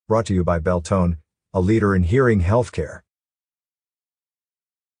Brought to you by Beltone, a leader in hearing healthcare.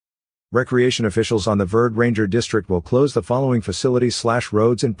 Recreation officials on the Verde Ranger District will close the following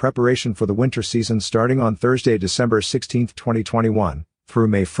facilities/roads in preparation for the winter season starting on Thursday, December 16, 2021, through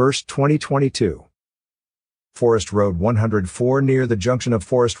May 1, 2022. Forest Road 104 near the junction of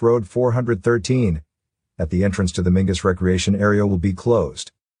Forest Road 413 at the entrance to the Mingus Recreation Area will be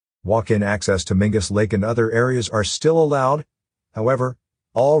closed. Walk-in access to Mingus Lake and other areas are still allowed. However,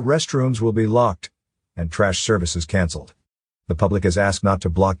 all restrooms will be locked and trash services canceled. The public is asked not to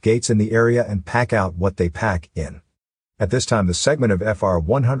block gates in the area and pack out what they pack in. At this time, the segment of FR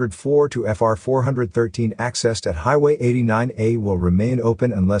 104 to FR 413 accessed at Highway 89A will remain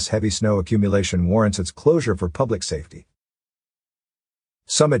open unless heavy snow accumulation warrants its closure for public safety.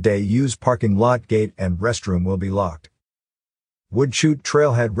 Summit Day Use parking lot gate and restroom will be locked. Woodchute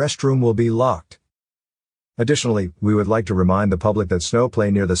Trailhead restroom will be locked. Additionally, we would like to remind the public that snowplay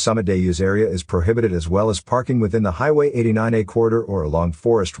near the Summit Day Use area is prohibited, as well as parking within the Highway 89A corridor or along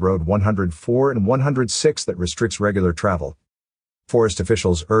Forest Road 104 and 106 that restricts regular travel. Forest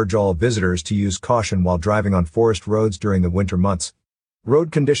officials urge all visitors to use caution while driving on forest roads during the winter months.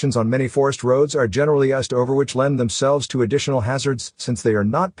 Road conditions on many forest roads are generally iced over, which lend themselves to additional hazards since they are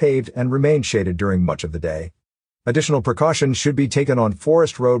not paved and remain shaded during much of the day. Additional precautions should be taken on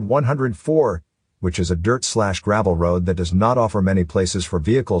Forest Road 104, which is a dirt/gravel road that does not offer many places for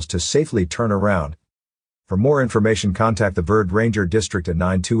vehicles to safely turn around. For more information, contact the Verde Ranger District at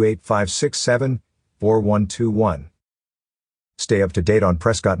 928-567-4121. Stay up to date on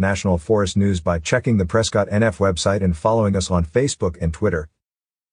Prescott National Forest news by checking the Prescott NF website and following us on Facebook and Twitter.